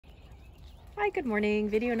Hi, good morning.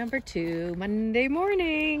 Video number 2, Monday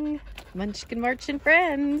morning. Munchkin March and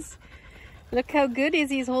friends. Look how good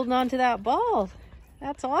Izzy's holding on to that ball.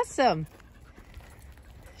 That's awesome.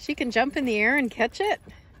 She can jump in the air and catch it.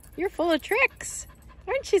 You're full of tricks,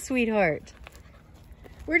 aren't you, sweetheart?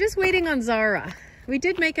 We're just waiting on Zara. We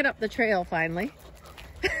did make it up the trail finally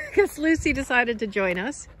because Lucy decided to join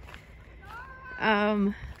us.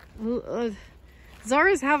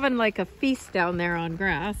 Zara's having like a feast down there on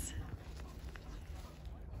grass.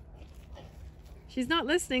 She's not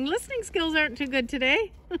listening. Listening skills aren't too good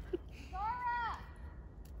today.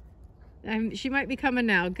 She might be coming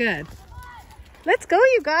now. Good. Let's go,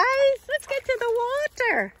 you guys. Let's get to the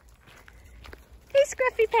water. Hey,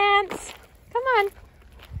 Scruffy Pants. Come on.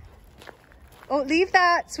 Oh, leave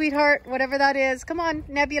that, sweetheart. Whatever that is. Come on,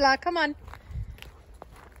 Nebula. Come on.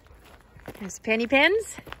 There's Penny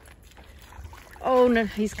Pens. Oh, no.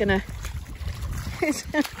 He's gonna...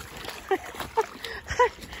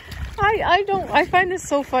 I find this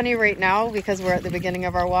so funny right now because we're at the beginning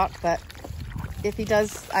of our walk, but if he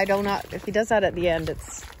does, if he does that at the end,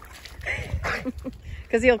 it's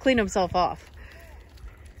because he'll clean himself off.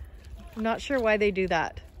 I'm not sure why they do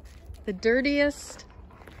that. The dirtiest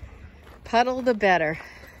puddle, the better,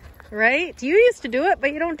 right? You used to do it,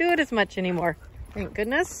 but you don't do it as much anymore. Thank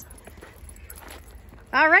goodness.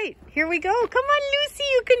 All right, here we go. Come on, Lucy,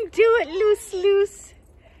 you can do it, loose.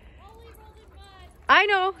 I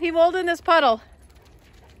know, he rolled in this puddle.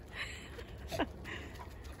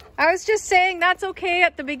 I was just saying that's okay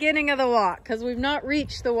at the beginning of the walk because we've not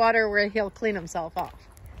reached the water where he'll clean himself off.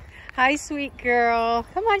 Hi, sweet girl.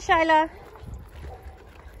 Come on, Shyla.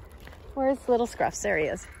 Where's little Scruffs? There he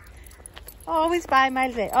is. Always by my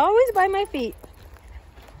feet.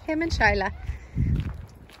 Him and Shyla.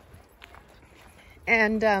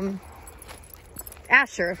 And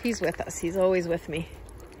Asher, if he's with us, he's always with me.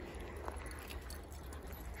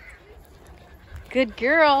 Good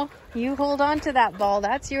girl. You hold on to that ball.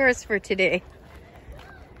 That's yours for today.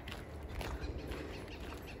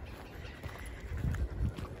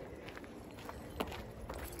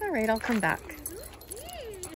 All right, I'll come back.